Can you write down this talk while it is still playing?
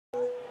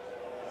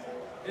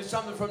Here's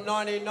something from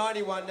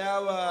 1991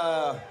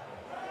 now.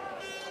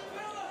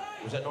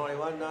 Was it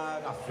 91? No,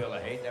 not Feel the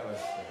Heat. That was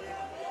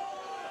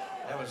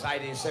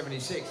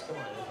 1876. Come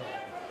on.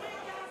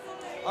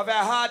 Of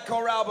our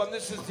hardcore album,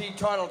 this is the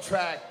title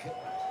track.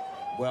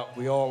 Well,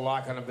 we all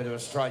like on a bit of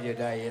Australia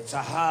Day. It's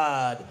a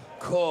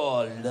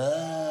hardcore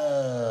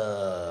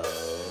love.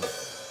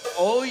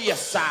 Oh, yes,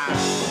 sir.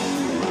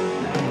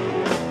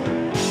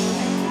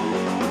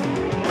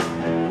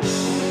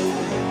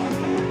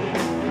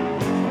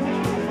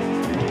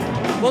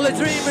 Well, the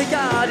dream we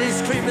got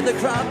is creaming the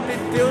crop. It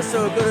feels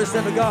so good, it's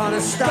never gonna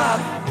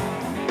stop.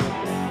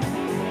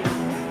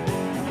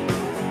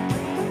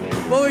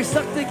 Well, we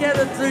stuck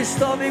together through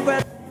stormy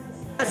weather.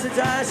 That's the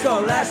time it's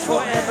gonna last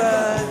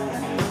forever.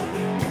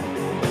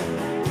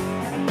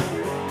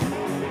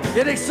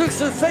 It took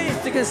some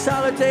faith to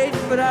consolidate,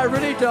 but I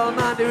really don't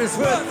mind. It was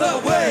worth the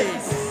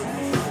wait.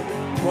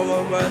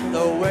 Well, worth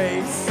the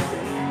wait.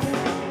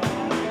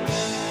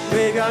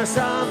 We got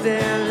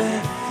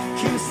something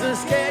keeps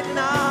us getting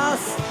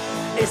off.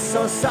 It's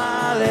so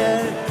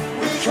solid.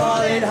 We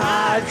call it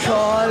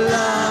hardcore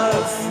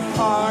love.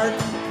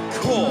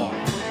 Hardcore.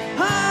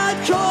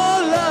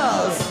 Hardcore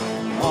love.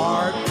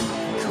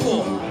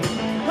 Hardcore.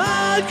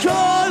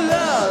 Hardcore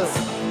love.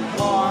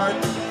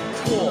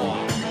 Hardcore.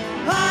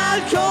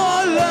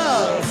 Hardcore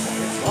love.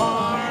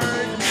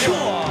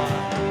 Hardcore.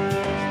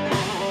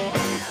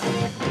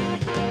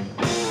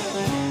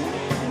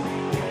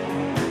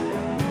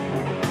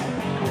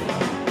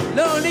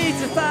 No need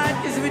to fight,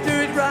 cause if we do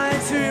it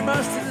right, we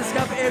must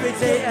discover every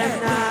day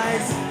and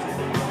night.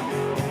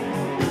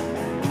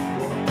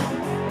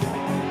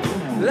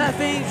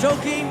 Laughing,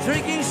 joking,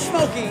 drinking,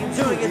 smoking,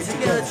 doing it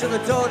together till the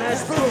dawn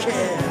has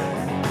broken.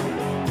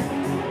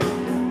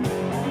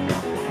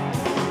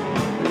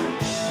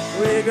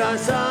 We got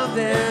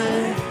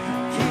something,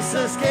 keeps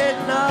us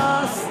getting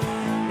off.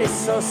 It's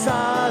so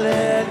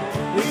solid,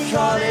 we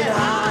call it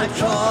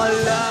hardcore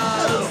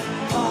love.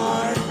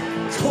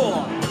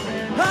 Hardcore.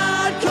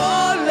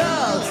 Hardcore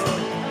love.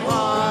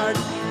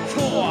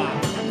 Hardcore.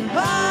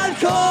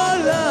 Hardcore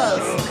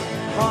love.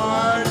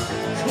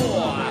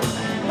 Hardcore.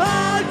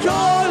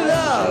 Hardcore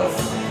love.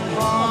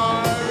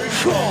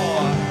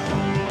 Hardcore.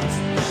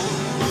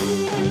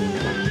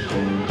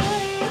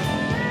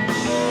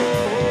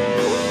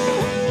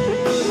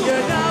 You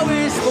know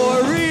it's for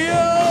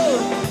real.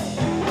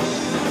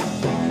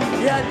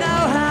 You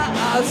know how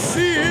I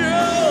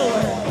feel.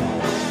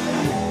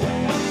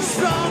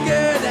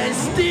 Stronger than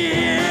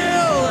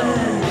steel.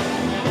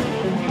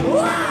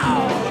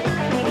 Wow.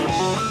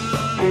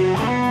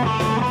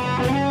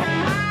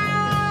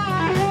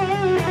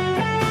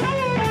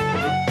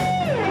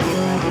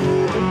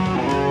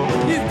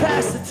 You've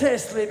passed the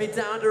test, lay me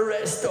down to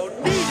rest. Don't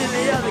need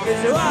any other,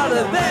 cause you are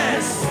the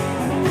best.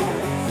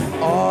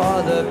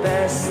 Are the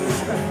best.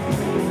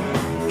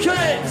 Cut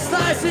it,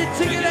 slice it,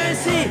 chicken and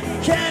see.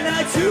 Can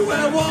I chew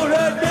and won't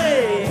hurt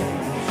me?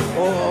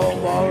 Oh,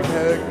 won't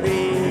hurt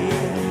me.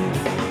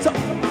 So,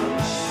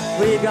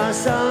 we got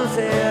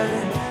something,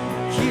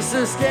 keeps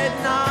us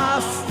getting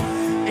off.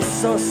 It's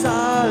so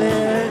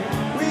solid,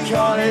 we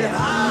call it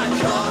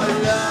hardcore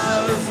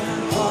love.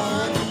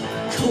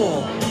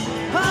 Hardcore.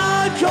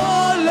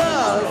 Hardcore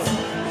love.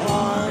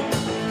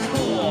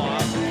 Hardcore.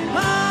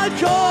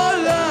 Hardcore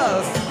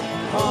love.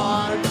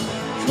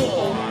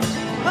 Hardcore.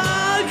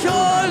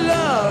 Hardcore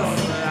love.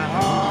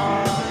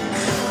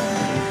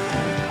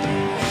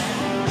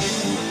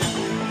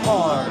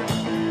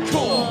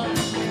 Hardcore.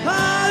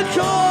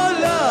 Hardcore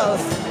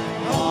love.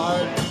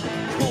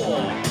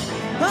 Hardcore.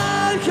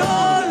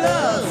 Hardcore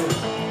love.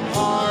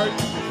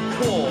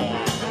 Hardcore.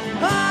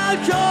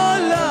 Hardcore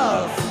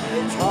love.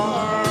 It's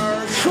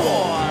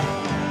hardcore.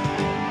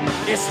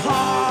 It's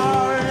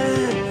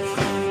hard.